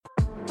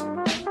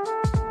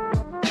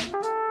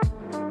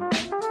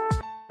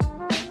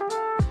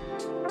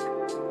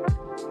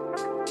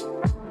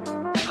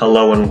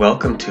Hello and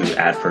welcome to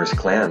At First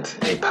Glance,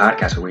 a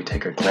podcast where we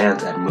take a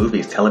glance at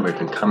movies,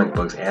 television, comic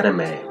books, anime,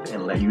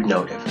 and let you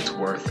know if it's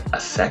worth a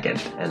second.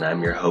 And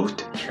I'm your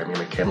host, Jeremy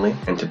McKinley,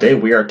 and today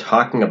we are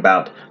talking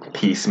about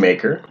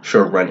Peacemaker,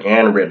 showrun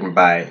and written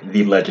by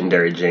the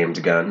legendary James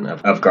Gunn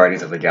of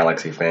Guardians of the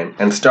Galaxy fame,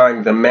 and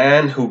starring the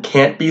man who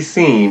can't be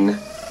seen,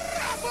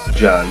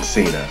 John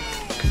Cena.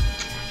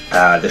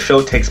 The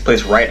show takes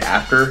place right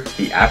after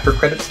the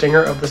after-credit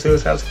stinger of the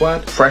Suicide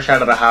Squad. Fresh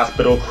out of the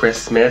hospital,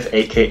 Chris Smith,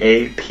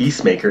 aka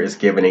Peacemaker, is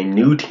given a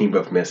new team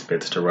of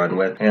misfits to run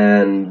with.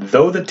 And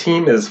though the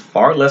team is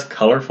far less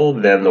colorful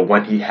than the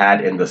one he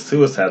had in the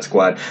Suicide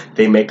Squad,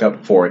 they make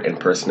up for it in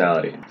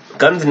personality.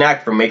 Gunn's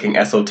knack for making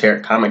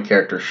esoteric comic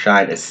characters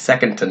shine is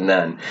second to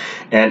none,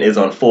 and is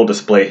on full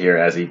display here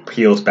as he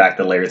peels back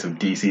the layers of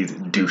DC's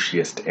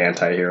douchiest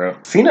anti-hero.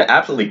 Cena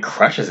absolutely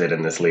crushes it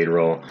in this lead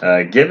role,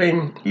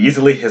 giving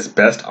easily his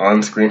best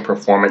on-screen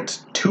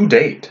performance to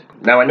date.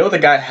 Now, I know the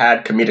guy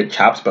had comedic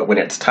chops, but when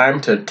it's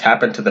time to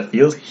tap into the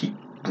feels, he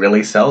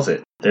really sells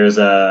it. There's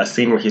a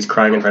scene where he's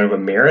crying in front of a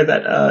mirror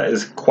that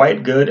is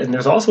quite good, and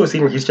there's also a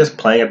scene where he's just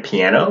playing a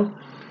piano,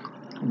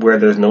 where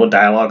there's no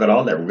dialogue at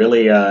all, that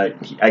really,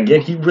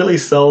 he really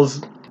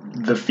sells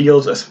the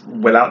feels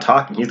without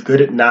talking. He's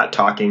good at not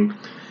talking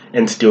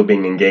and still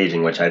being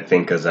engaging, which I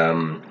think is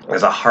a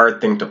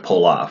hard thing to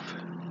pull off,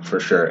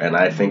 for sure. And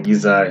I think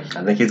he's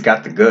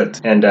got the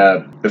goods. And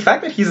the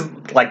fact that he's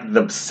like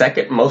the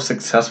second most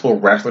successful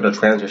wrestler to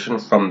transition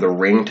from the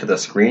ring to the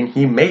screen,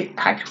 he may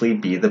actually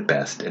be the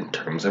best in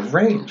terms of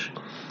range.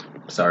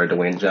 Sorry,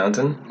 Dwayne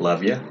Johnson,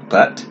 love you,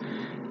 but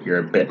you're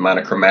a bit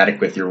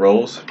monochromatic with your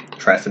roles.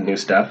 Try some new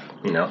stuff.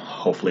 You know,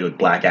 hopefully with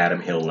Black Adam,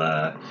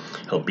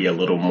 he'll be a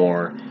little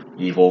more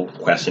evil,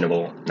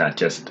 questionable, not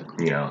just,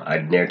 a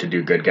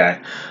dare-to-do good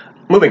guy.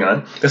 Moving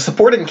on, the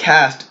supporting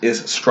cast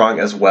is strong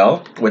as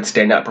well, with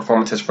standout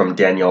performances from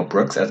Danielle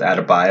Brooks as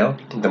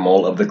Adebayo, the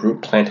mole of the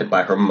group planted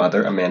by her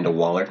mother, Amanda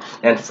Waller,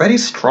 and Freddie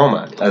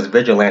Stroma as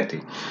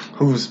Vigilante,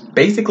 who's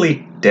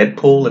basically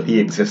Deadpool if he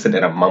existed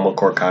in a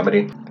mumblecore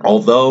comedy,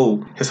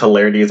 although his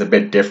hilarity is a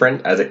bit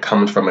different as it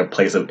comes from a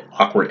place of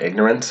awkward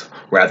ignorance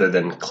rather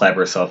than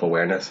clever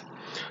self-awareness.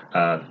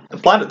 The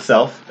plot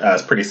itself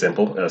is pretty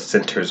simple.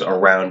 Centers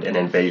around an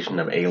invasion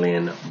of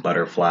alien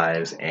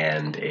butterflies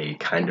and a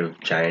kind of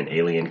giant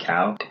alien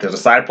cow. There's a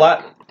side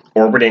plot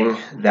orbiting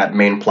that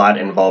main plot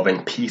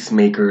involving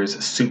Peacemaker's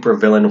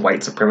supervillain white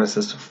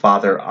supremacist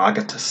father,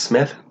 Augustus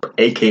Smith,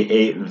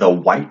 aka the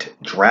White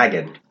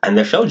Dragon. And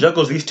the show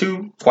juggles these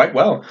two quite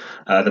well.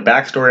 The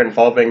backstory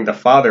involving the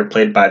father,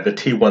 played by the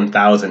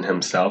T-1000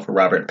 himself,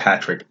 Robert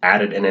Patrick,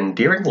 added an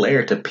endearing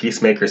layer to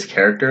Peacemaker's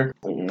character.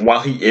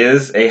 While he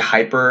is a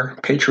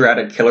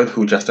hyper-patriotic killer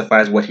who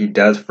justifies what he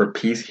does for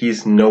peace,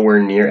 he's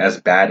nowhere near as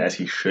bad as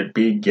he should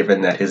be,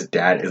 given that his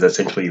dad is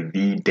essentially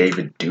the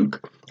David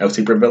Duke of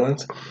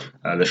supervillains.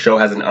 The show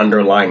has an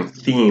underlying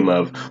theme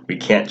of we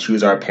can't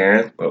choose our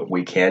parents, but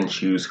we can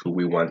choose who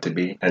we want to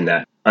be, and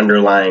that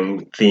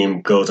underlying theme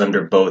goes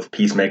under both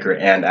Peacemaker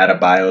and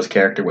Adebayo's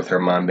character, with her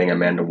mom being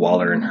Amanda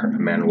Waller and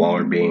Amanda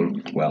Waller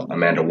being,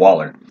 Amanda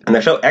Waller. And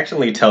the show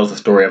actually tells the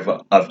story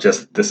of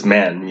just this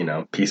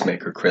man,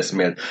 Peacemaker Chris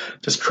Smith,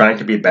 just trying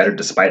to be better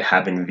despite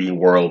having the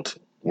world's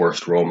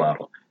worst role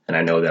model. And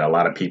I know that a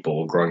lot of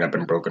people growing up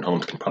in broken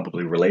homes can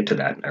probably relate to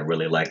that. And I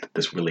really like that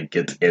this really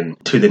gets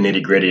into the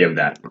nitty-gritty of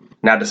that.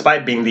 Now,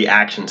 despite being the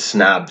action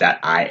snob that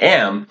I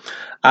am,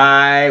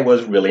 I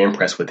was really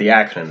impressed with the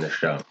action in this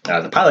show.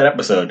 The pilot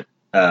episode,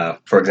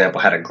 for example,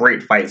 had a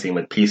great fight scene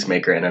with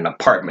Peacemaker in an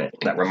apartment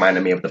that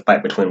reminded me of the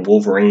fight between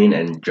Wolverine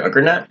and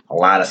Juggernaut. A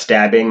lot of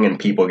stabbing and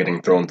people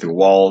getting thrown through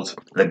walls.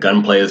 The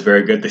gunplay is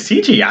very good. The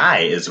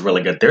CGI is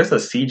really good. There's a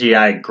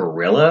CGI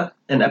gorilla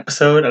in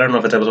episode, I don't know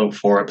if it's episode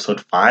 4 or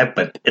episode 5,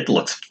 but it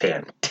looks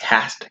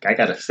fantastic. I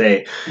gotta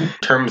say, in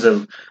terms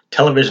of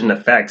television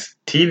effects,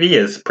 TV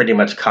is pretty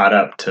much caught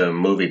up to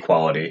movie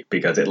quality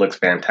because it looks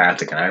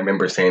fantastic. And I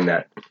remember seeing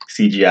that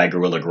CGI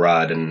Gorilla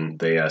Grodd in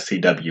the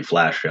CW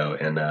Flash show.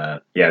 And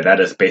that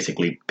is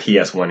basically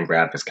PS1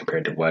 graphics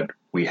compared to what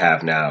we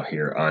have now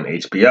here on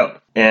HBO.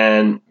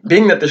 And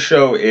being that the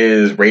show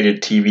is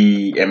rated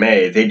TV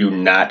MA, they do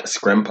not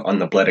scrimp on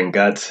the blood and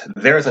guts.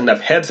 There's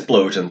enough head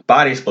explosions,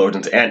 body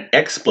explosions, and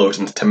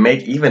explosions to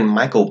make even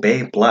Michael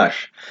Bay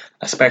blush,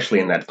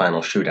 especially in that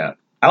final shootout.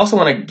 I also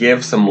want to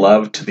give some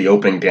love to the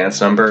opening dance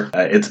number.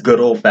 It's good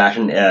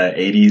old-fashioned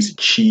 80s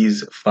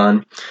cheese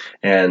fun,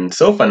 and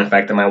so fun, in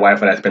fact, that my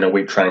wife and I spent a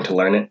week trying to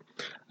learn it.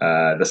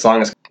 The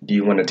song is Do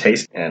You Want to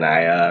Taste? And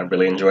I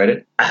really enjoyed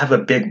it. I have a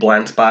big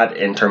blind spot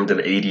in terms of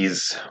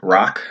 80s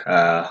rock.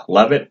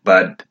 Love it,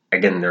 but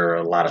again, there are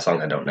a lot of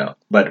songs I don't know.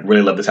 But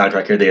really love the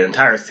soundtrack here. The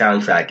entire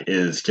soundtrack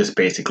is just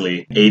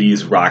basically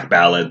 80s rock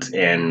ballads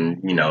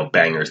and,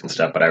 bangers and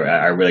stuff. But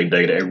I really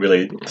dig it. It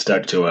really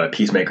stuck to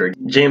Peacemaker.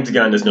 James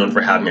Gunn is known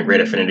for having a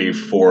great affinity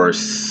for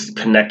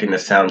connecting the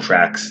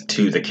soundtracks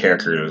to the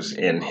characters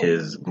in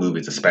his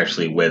movies,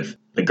 especially with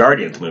the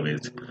Guardians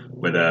movies,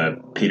 with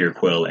Peter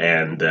Quill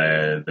and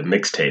the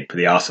mixtape,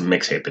 the awesome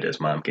mixtape that his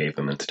mom gave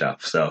him and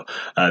stuff. So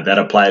that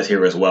applies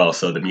here as well.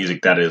 So the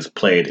music that is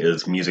played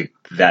is music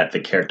that the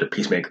character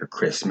Peacemaker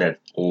Chris Smith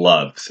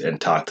loves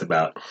and talks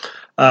about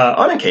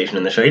on occasion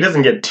in the show. He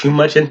doesn't get too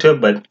much into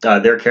it, but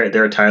there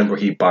are times where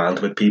he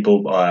bonds with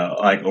people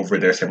like over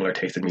their similar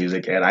taste in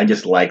music, and I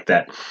just like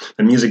that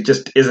the music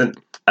just isn't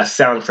a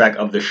soundtrack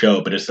of the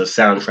show, but it's a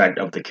soundtrack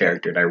of the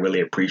character, and I really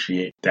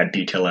appreciate that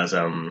detail. As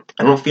I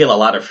don't feel a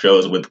lot of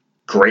shows with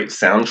great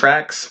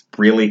soundtracks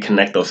really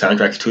connect those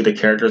soundtracks to the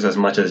characters as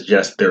much as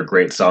just their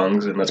great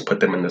songs, and let's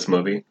put them in this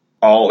movie.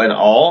 All in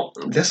all,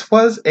 this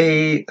was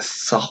a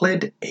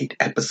solid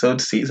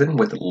 8-episode season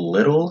with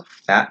little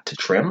fat to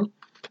trim.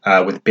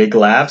 With big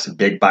laughs,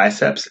 big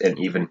biceps, and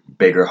even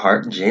bigger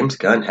heart, James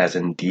Gunn has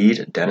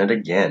indeed done it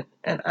again,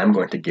 and I'm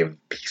going to give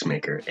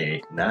Peacemaker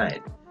a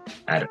 9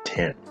 out of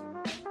 10.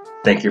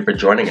 Thank you for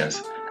joining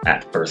us.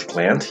 At First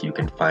Glance, you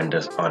can find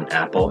us on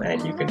Apple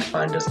and you can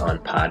find us on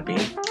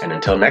Podbean. And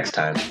until next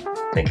time,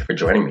 thank you for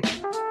joining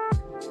me.